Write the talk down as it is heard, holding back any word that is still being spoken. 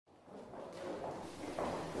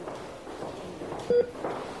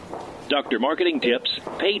Dr. Marketing Tips,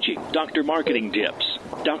 paging Dr. Marketing Tips.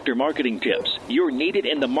 Dr. Marketing Tips, you're needed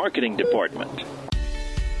in the marketing department.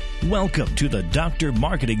 Welcome to the Dr.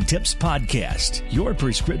 Marketing Tips Podcast, your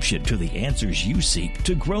prescription to the answers you seek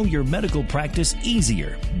to grow your medical practice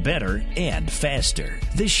easier, better, and faster.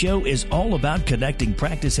 This show is all about connecting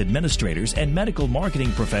practice administrators and medical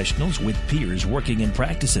marketing professionals with peers working in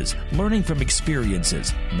practices, learning from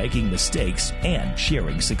experiences, making mistakes, and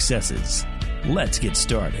sharing successes. Let's get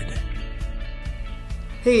started.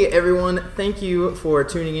 Hey everyone, thank you for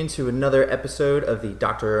tuning in to another episode of the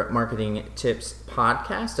Dr. Marketing Tips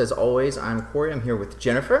Podcast. As always, I'm Corey. I'm here with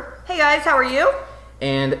Jennifer. Hey guys, how are you?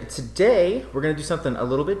 And today we're going to do something a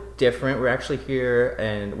little bit different. We're actually here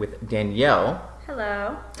with Danielle.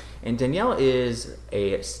 Hello. And Danielle is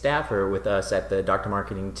a staffer with us at the Dr.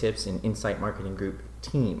 Marketing Tips and Insight Marketing Group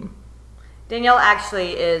team. Danielle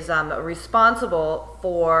actually is responsible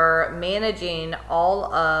for managing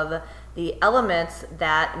all of the elements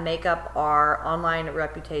that make up our online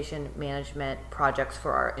reputation management projects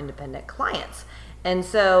for our independent clients. And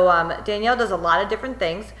so Danielle does a lot of different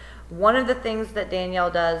things. One of the things that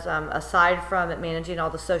Danielle does, aside from managing all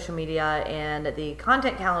the social media and the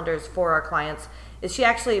content calendars for our clients, is she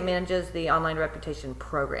actually manages the online reputation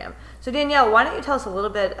program. So Danielle, why don't you tell us a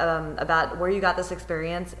little bit about where you got this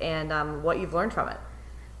experience and what you've learned from it?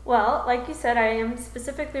 Well, like you said, I am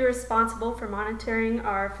specifically responsible for monitoring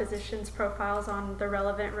our physicians' profiles on the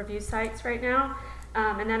relevant review sites right now.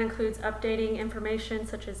 And that includes updating information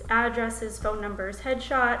such as addresses, phone numbers,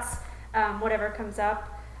 headshots, whatever comes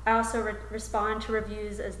up. I also respond to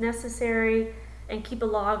reviews as necessary and keep a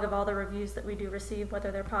log of all the reviews that we do receive,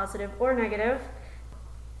 whether they're positive or negative.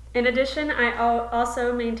 In addition, I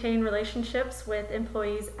also maintain relationships with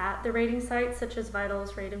employees at the rating sites, such as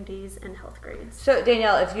Vitals, RateMDs, and HealthGrades. So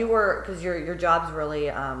Danielle, if you were, because your job's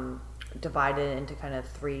really divided into kind of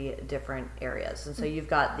three different areas, and so you've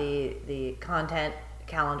got the content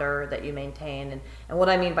calendar that you maintain, and what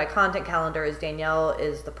I mean by content calendar is Danielle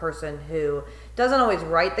is the person who doesn't always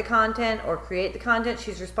write the content or create the content.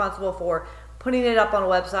 She's responsible for putting it up on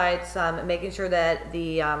websites, making sure that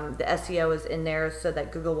the SEO is in there so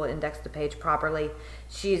that Google will index the page properly.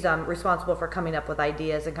 She's responsible for coming up with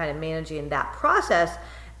ideas and kind of managing that process.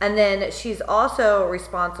 And then she's also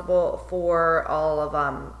responsible for all of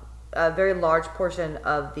a very large portion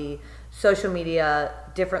of the social media,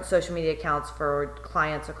 different social media accounts for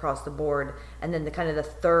clients across the board. And then the kind of the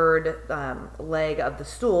third leg of the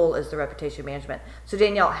stool is the reputation management. So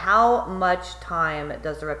Danielle, how much time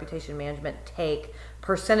does the reputation management take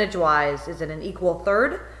percentage-wise? Is it an equal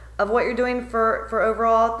third of what you're doing for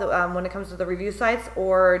overall when it comes to the review sites?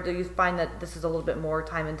 Or do you find that this is a little bit more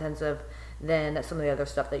time-intensive than some of the other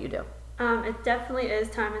stuff that you do? It definitely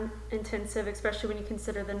is time intensive, especially when you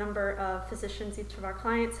consider the number of physicians each of our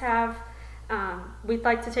clients have. We'd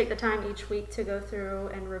like to take the time each week to go through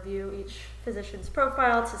and review each physician's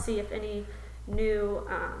profile to see if any new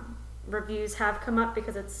reviews have come up,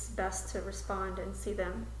 because it's best to respond and see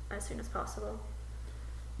them as soon as possible.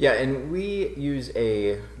 Yeah, and we use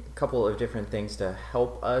a couple of different things to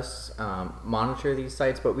help us monitor these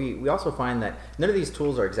sites, but we also find that none of these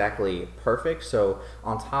tools are exactly perfect. So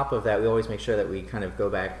on top of that, we always make sure that we kind of go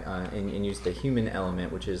back and use the human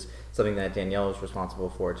element, which is something that Danielle is responsible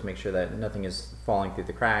for, to make sure that nothing is falling through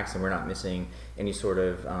the cracks and we're not missing any sort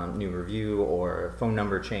of new review or phone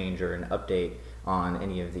number change or an update on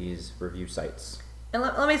any of these review sites. And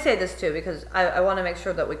let me say this too, because I want to make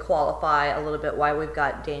sure that we qualify a little bit why we've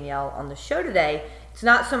got Danielle on the show today. It's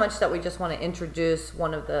not so much that we just want to introduce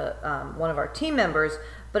one of our team members,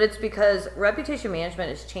 but it's because reputation management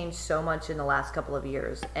has changed so much in the last couple of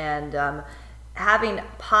years, and being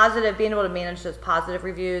able to manage those positive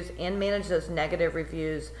reviews and manage those negative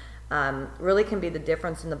reviews really can be the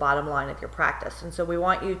difference in the bottom line of your practice. And so we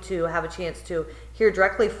want you to have a chance to hear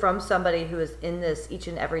directly from somebody who is in this each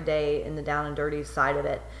and every day in the down and dirty side of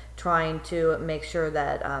it, trying to make sure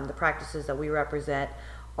that the practices that we represent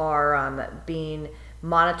are being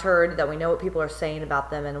monitored, that we know what people are saying about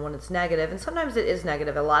them, and when it's negative, and sometimes it is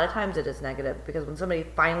negative, a lot of times it is negative, because when somebody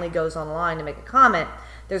finally goes online to make a comment,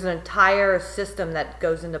 there's an entire system that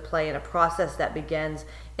goes into play and a process that begins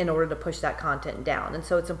in order to push that content down. And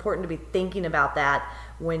so it's important to be thinking about that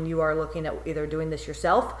when you are looking at either doing this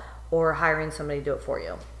yourself or hiring somebody to do it for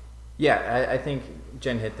you. Yeah, I think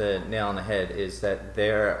Jen hit the nail on the head, is that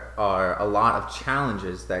there are a lot of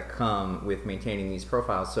challenges that come with maintaining these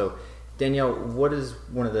profiles. So Danielle, what is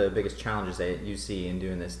one of the biggest challenges that you see in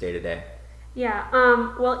doing this day to day? Yeah,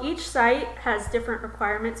 well, each site has different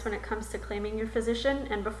requirements when it comes to claiming your physician,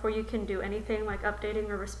 and before you can do anything like updating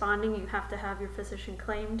or responding, you have to have your physician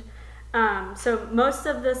claimed. So most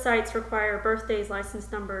of the sites require birthdays,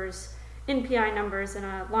 license numbers, NPI numbers, and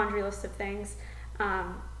a laundry list of things.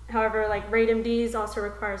 However, like RateMDs also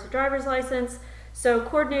requires a driver's license. So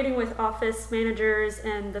coordinating with office managers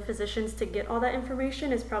and the physicians to get all that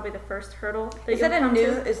information is probably the first hurdle. Is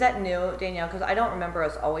that new, Danielle? Because I don't remember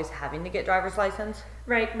us always having to get driver's license.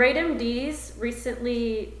 Right. RateMDs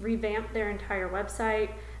recently revamped their entire website,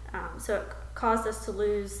 so it caused us to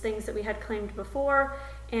lose things that we had claimed before.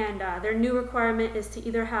 And their new requirement is to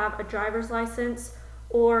either have a driver's license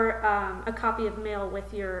or a copy of mail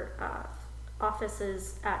with your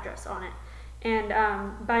office's address on it. And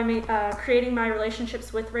by creating my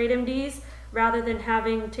relationships with RateMDs, rather than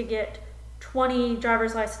having to get 20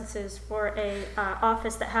 driver's licenses for a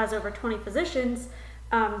office that has over 20 physicians,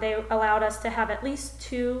 they allowed us to have at least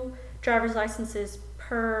 2 driver's licenses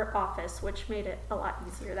per office, which made it a lot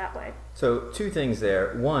easier that way. So 2 things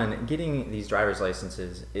there. One, getting these driver's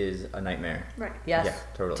licenses is a nightmare. Right. Yes. Yeah,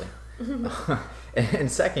 totally.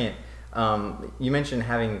 And second, you mentioned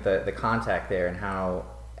having the contact there and how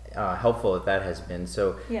helpful that has been.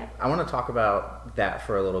 So yeah. I want to talk about that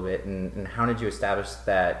for a little bit, and how did you establish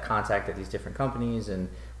that contact at these different companies, and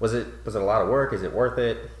was it a lot of work? Is it worth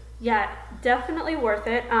it? Yeah, definitely worth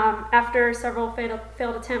it. After several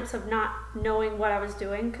failed attempts of not knowing what I was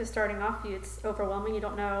doing, because starting off, it's overwhelming. You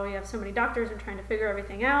don't know. You have so many doctors and trying to figure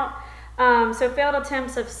everything out. So failed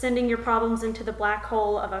attempts of sending your problems into the black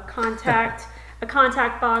hole of a contact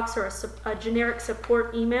box or a generic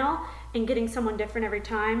support email and getting someone different every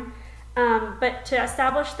time. But to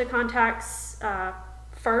establish the contacts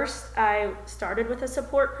first, I started with a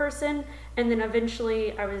support person, and then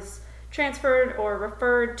eventually I was transferred or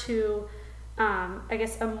referred to,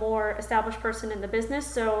 a more established person in the business.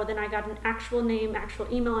 So then I got an actual name, actual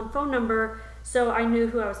email, and phone number, so I knew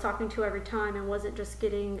who I was talking to every time and wasn't just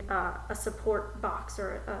getting a support box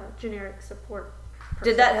or a generic support person.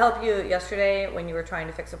 Did that help you yesterday when you were trying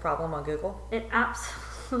to fix a problem on Google? It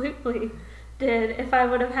absolutely did. If I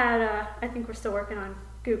would have had I think we're still working on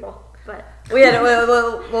Google, but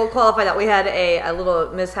we'll qualify that. We had a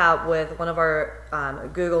little mishap with one of our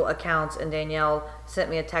Google accounts, and Danielle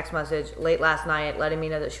sent me a text message late last night letting me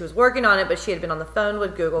know that she was working on it, but she had been on the phone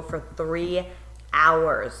with Google for 3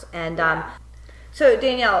 hours. And so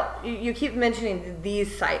Danielle, you keep mentioning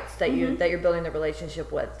these sites that you're building the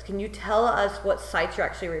relationship with. Can you tell us what sites you're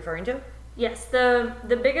actually referring to? Yes, the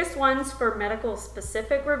biggest ones for medical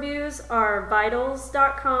specific reviews are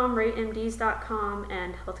vitals.com, ratemds.com,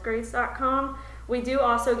 and healthgrades.com. We do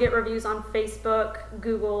also get reviews on Facebook,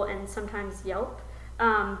 Google, and sometimes Yelp,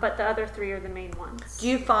 but the other 3 are the main ones. Do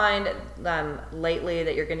you find lately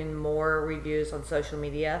that you're getting more reviews on social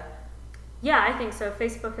media? Yeah, I think so.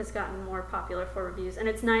 Facebook has gotten more popular for reviews, and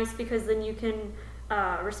it's nice because then you can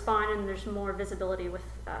respond and there's more visibility with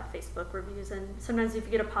Facebook reviews. And sometimes if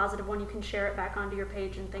you get a positive one, you can share it back onto your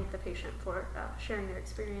page and thank the patient for sharing their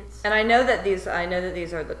experience. And I know that these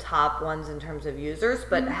are the top ones in terms of users,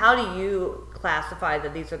 but how do you classify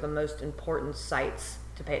that these are the most important sites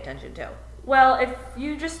to pay attention to? Well, if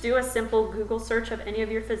you just do a simple Google search of any of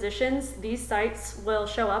your physicians, these sites will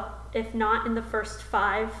show up, if not in the first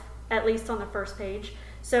 5, at least on the first page.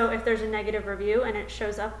 So if there's a negative review and it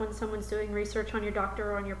shows up when someone's doing research on your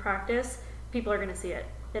doctor or on your practice, people are going to see it.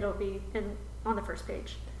 It'll be on the first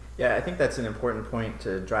page. Yeah, I think that's an important point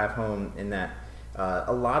to drive home, in that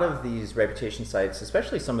a lot of these reputation sites,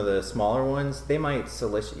 especially some of the smaller ones, they might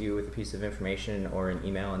solicit you with a piece of information or an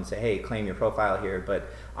email and say, hey, claim your profile here. But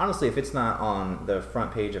honestly, if it's not on the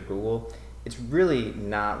front page of Google, it's really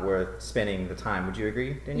not worth spending the time. Would you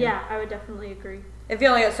agree, Danielle? Yeah, I would definitely agree. If you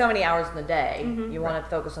only got so many hours in the day, you want to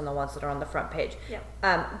focus on the ones that are on the front page.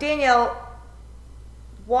 Yep. Danielle,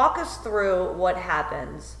 walk us through what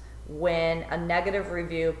happens when a negative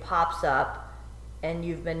review pops up and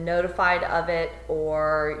you've been notified of it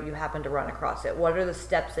or you happen to run across it. What are the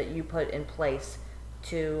steps that you put in place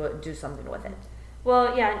to do something with it?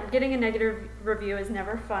 Well, yeah, getting a negative review is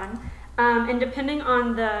never fun. And depending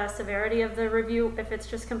on the severity of the review, if it's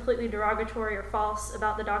just completely derogatory or false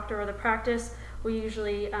about the doctor or the practice, we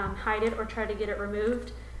usually hide it or try to get it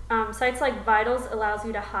removed. Sites like Vitals allows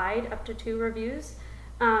you to hide up to 2 reviews.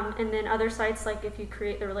 And then other sites, like if you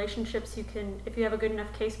create the relationships, you can, if you have a good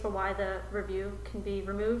enough case for why the review can be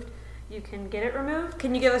removed, you can get it removed.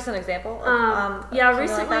 Can you give us an example?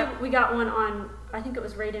 Recently like we got one on, I think it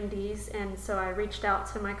was RateMDs, and so I reached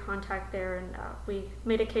out to my contact there, and we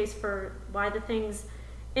made a case for why the things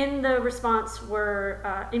in the response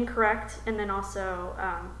were incorrect, and then also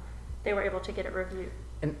they were able to get it reviewed.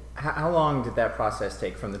 And how long did that process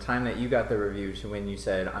take from the time that you got the review to when you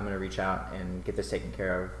said, I'm going to reach out and get this taken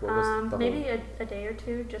care of? What was the maybe a day or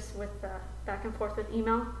two, just with back and forth with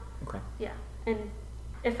email. Okay. Yeah. And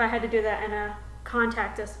if I had to do that in a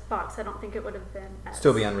contact us box, I don't think it would have been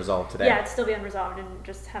still be unresolved today. Yeah, it'd still be unresolved and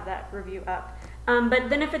just have that review up. But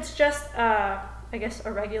then if it's just, I guess,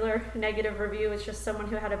 a regular negative review, it's just someone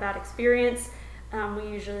who had a bad experience, we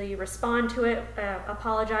usually respond to it,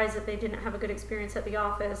 apologize if they didn't have a good experience at the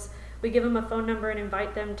office. We give them a phone number and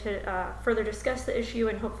invite them to further discuss the issue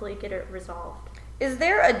and hopefully get it resolved. Is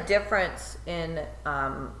there a difference in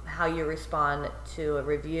how you respond to a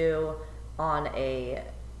review on a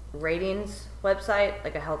ratings website,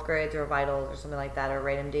 like a Healthgrades or a Vitals or something like that, or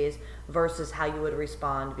RateMDs, versus how you would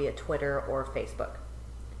respond via Twitter or Facebook?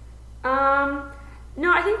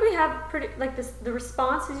 No, I think we have the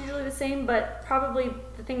response is usually the same, but probably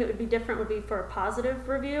the thing that would be different would be for a positive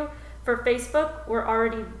review. For Facebook, we're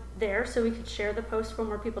already there, so we could share the post for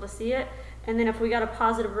more people to see it. And then if we got a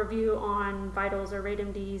positive review on Vitals or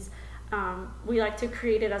RateMDs, we like to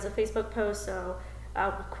create it as a Facebook post, so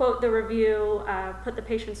quote the review, put the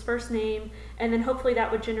patient's first name, and then hopefully that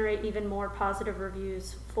would generate even more positive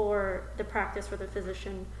reviews for the practice or the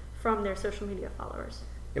physician from their social media followers.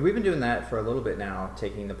 Yeah, we've been doing that for a little bit now,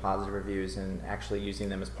 taking the positive reviews and actually using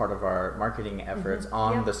them as part of our marketing efforts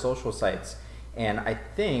on the social sites. And I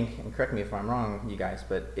think, and correct me if I'm wrong, you guys,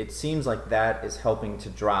 but it seems like that is helping to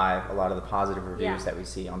drive a lot of the positive reviews that we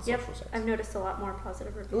see on social sites. I've noticed a lot more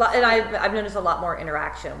positive reviews. And I've noticed a lot more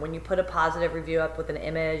interaction. When you put a positive review up with an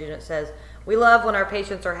image and it says, we love when our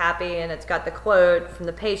patients are happy, and it's got the quote from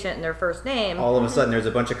the patient and their first name. All of a sudden there's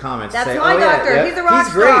a bunch of comments. That's say, my doctor. He's a rock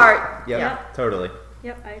star. Yep, totally.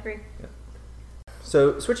 Yep, I agree. Yep.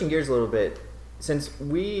 So switching gears a little bit, since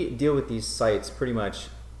we deal with these sites pretty much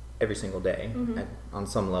every single day on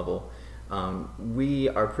some level, we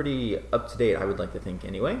are pretty up to date, I would like to think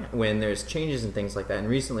anyway, when there's changes and things like that. And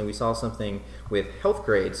recently we saw something with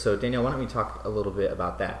Healthgrades. So Danielle, why don't we talk a little bit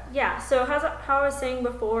about that? Yeah, so how I was saying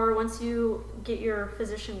before, once you get your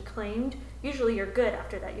physician claimed, usually you're good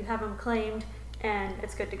after that. You have them claimed and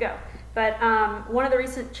it's good to go. But one of the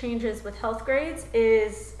recent changes with Healthgrades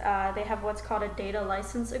is they have what's called a data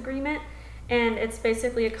license agreement, and it's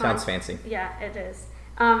basically a sounds fancy. Yeah, it is.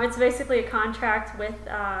 It's basically a contract with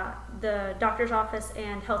the doctor's office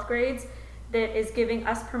and Healthgrades that is giving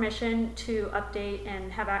us permission to update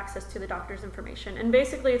and have access to the doctor's information. And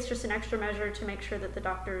basically it's just an extra measure to make sure that the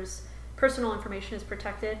doctor's personal information is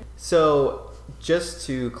protected. So just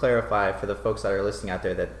to clarify for the folks that are listening out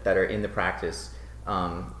there that are in the practice,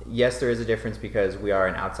 yes, there is a difference because we are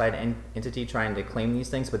an outside entity trying to claim these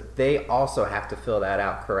things, but they also have to fill that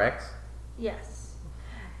out, correct? Yes.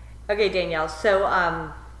 Okay, Danielle.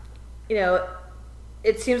 So,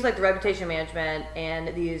 it seems like the reputation management and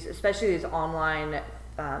especially these online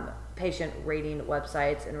patient rating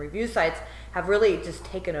websites and review sites have really just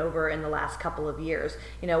taken over in the last couple of years.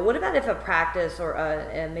 What about if a practice or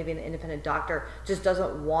maybe an independent doctor just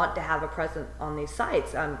doesn't want to have a presence on these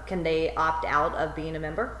sites? Can they opt out of being a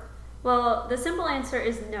member? Well, the simple answer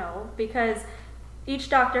is no, because each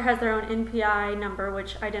doctor has their own NPI number,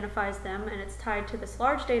 which identifies them, and it's tied to this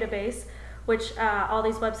large database, which all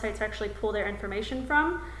these websites actually pull their information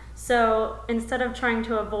from. So instead of trying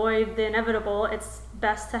to avoid the inevitable, it's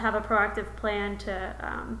best to have a proactive plan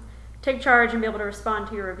to take charge and be able to respond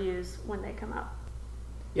to your reviews when they come up.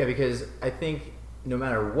 Yeah, because I think no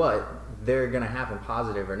matter what, they're going to happen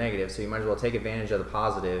positive or negative, so you might as well take advantage of the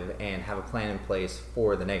positive and have a plan in place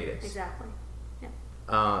for the negatives. Exactly.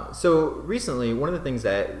 So recently, one of the things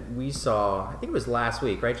that we saw, I think it was last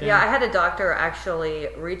week, right, Jen? Yeah, I had a doctor actually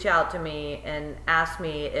reach out to me and ask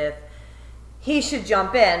me if he should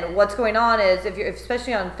jump in. What's going on is,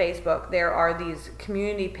 especially on Facebook, there are these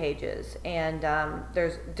community pages, and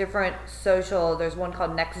there's different there's one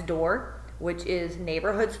called Nextdoor, which is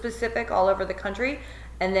neighborhood specific all over the country.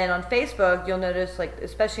 And then on Facebook, you'll notice,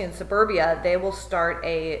 especially in suburbia, they will start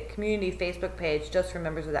a community Facebook page just for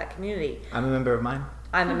members of that community. I'm a member of mine.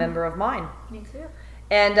 I'm a member of mine. Me too.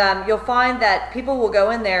 And you'll find that people will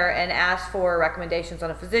go in there and ask for recommendations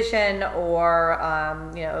on a physician,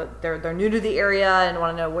 or they're new to the area and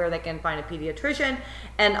want to know where they can find a pediatrician.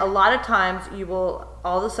 And a lot of times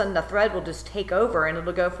all of a sudden the thread will just take over, and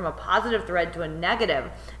it'll go from a positive thread to a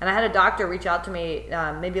negative. And I had a doctor reach out to me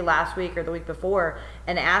maybe last week or the week before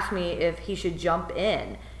and ask me if he should jump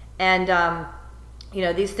in. And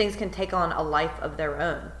these things can take on a life of their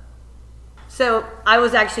own. So I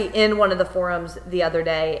was actually in one of the forums the other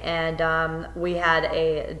day, and we had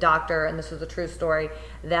a doctor, and this was a true story,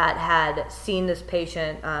 that had seen this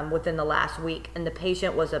patient within the last week, and the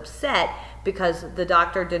patient was upset because the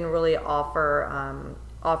doctor didn't really offer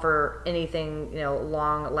anything,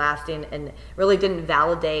 long lasting, and really didn't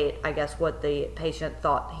validate, I guess, what the patient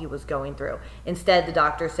thought he was going through. Instead, the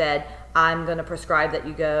doctor said, I'm going to prescribe that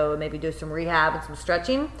you go maybe do some rehab and some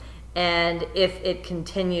stretching, and if it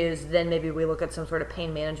continues, then maybe we look at some sort of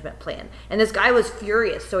pain management plan. And this guy was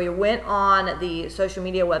furious, so he went on the social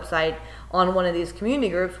media website on one of these community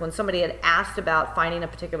groups when somebody had asked about finding a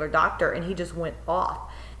particular doctor, and he just went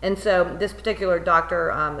off. And so this particular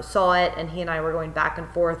doctor saw it, and he and I were going back and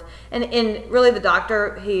forth. And really the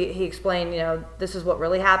doctor, he explained, this is what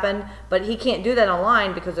really happened, but he can't do that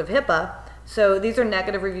online because of HIPAA. So these are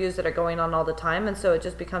negative reviews that are going on all the time, and so it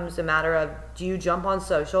just becomes a matter of, do you jump on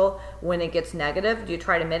social when it gets negative? Do you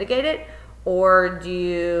try to mitigate it, or do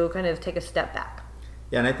you kind of take a step back?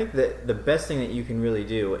 Yeah, and I think that the best thing that you can really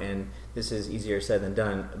do, and this is easier said than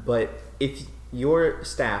done, but if your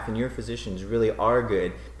staff and your physicians really are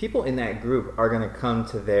good, people in that group are going to come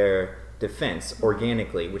to their defense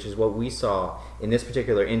organically, which is what we saw in this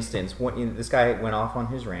particular instance. This guy went off on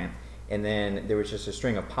his rant, and then there was just a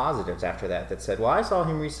string of positives after that said, well, I saw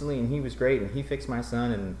him recently and he was great and he fixed my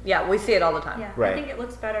son. And yeah, we see it all the time. Yeah, right. I think it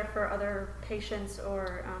looks better for other patients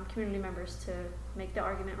or community members to make the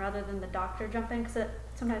argument rather than the doctor jump in, because it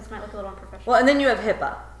sometimes might look a little unprofessional. Well, and then you have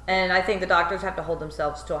HIPAA, and I think the doctors have to hold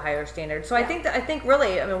themselves to a higher standard. So yeah. I think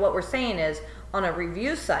really, what we're saying is, on a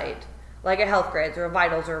review site like a Healthgrades or a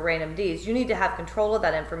Vitals or a RateMDs, you need to have control of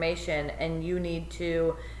that information, and you need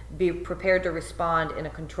to be prepared to respond in a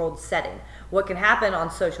controlled setting. What can happen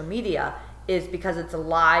on social media is, because it's a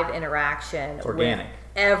live interaction, it's organic, with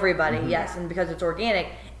everybody, yes, and because it's organic,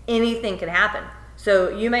 anything can happen. So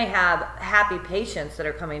you may have happy patients that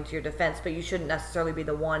are coming to your defense, but you shouldn't necessarily be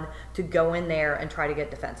the one to go in there and try to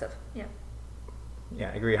get defensive. Yeah.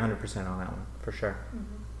 Yeah, I agree 100% on that one, for sure.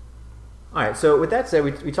 Mm-hmm. All right, so with that said,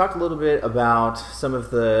 we talked a little bit about some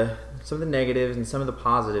of the negatives and some of the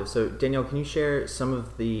positives. So Danielle, can you share some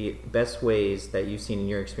of the best ways that you've seen in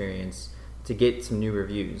your experience to get some new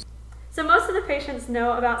reviews? So most of the patients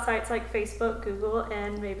know about sites like Facebook, Google,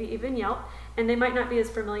 and maybe even Yelp, and they might not be as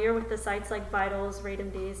familiar with the sites like Vitals,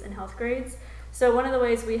 RateMDs, and Healthgrades. So one of the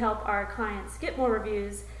ways we help our clients get more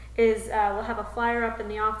reviews is we'll have a flyer up in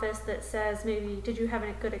the office that says, maybe, did you have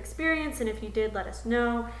a good experience? And if you did, let us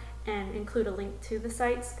know, and include a link to the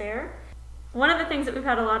sites there. One of the things that we've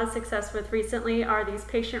had a lot of success with recently are these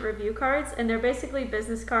patient review cards, and they're basically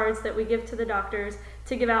business cards that we give to the doctors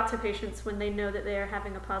to give out to patients when they know that they are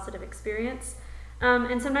having a positive experience.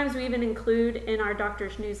 And sometimes we even include in our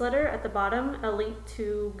doctor's newsletter at the bottom a link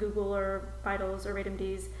to Google or Vitals or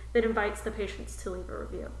RateMDs that invites the patients to leave a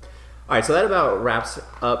review. All right, so that about wraps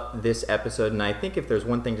up this episode, and I think if there's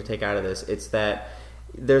one thing to take out of this, it's that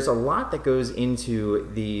there's a lot that goes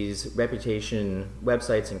into these reputation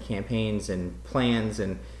websites and campaigns and plans,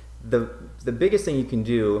 and the biggest thing you can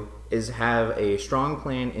do is have a strong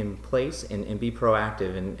plan in place and be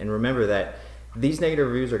proactive, and remember that these negative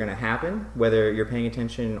reviews are going to happen whether you're paying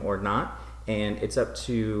attention or not, and it's up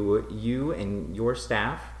to you and your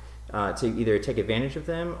staff to either take advantage of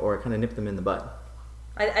them or kind of nip them in the bud.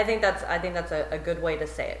 I think that's a good way to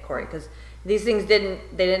say it, Corey, because these things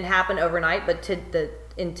didn't happen overnight, but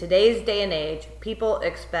in today's day and age, people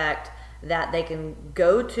expect that they can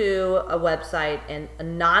go to a website and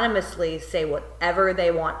anonymously say whatever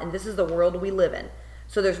they want, and this is the world we live in.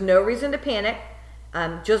 So there's no reason to panic.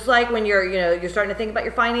 Just like when you're starting to think about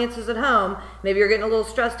your finances at home, maybe you're getting a little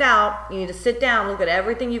stressed out, you need to sit down, look at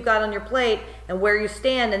everything you've got on your plate and where you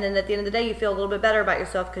stand, and then at the end of the day you feel a little bit better about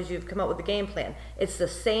yourself because you've come up with a game plan. It's the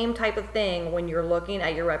same type of thing when you're looking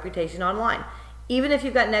at your reputation online. Even if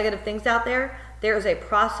you've got negative things out there, there is a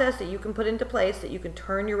process that you can put into place that you can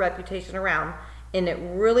turn your reputation around, and it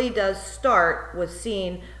really does start with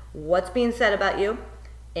seeing what's being said about you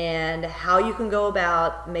and how you can go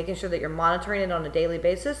about making sure that you're monitoring it on a daily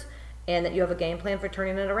basis and that you have a game plan for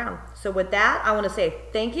turning it around. So with that, I want to say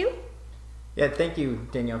thank you. Yeah, thank you,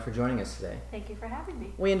 Danielle, for joining us today. Thank you for having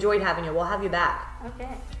me. We enjoyed having you. We'll have you back. Okay.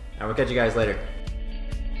 And we'll catch you guys later.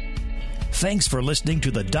 Thanks for listening to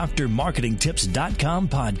the drmarketingtips.com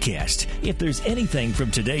podcast. If there's anything from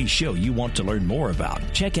today's show you want to learn more about,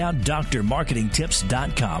 check out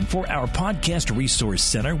drmarketingtips.com for our podcast resource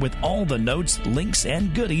center with all the notes, links,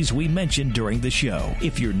 and goodies we mentioned during the show.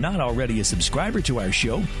 If you're not already a subscriber to our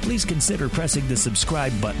show, please consider pressing the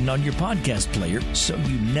subscribe button on your podcast player so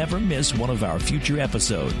you never miss one of our future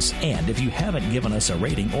episodes. And if you haven't given us a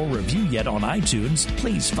rating or review yet on iTunes,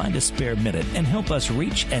 please find a spare minute and help us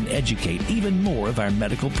reach and educate even more of our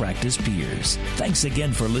medical practice peers. Thanks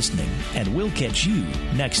again for listening, and we'll catch you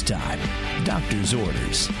next time. Doctor's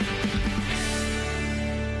orders.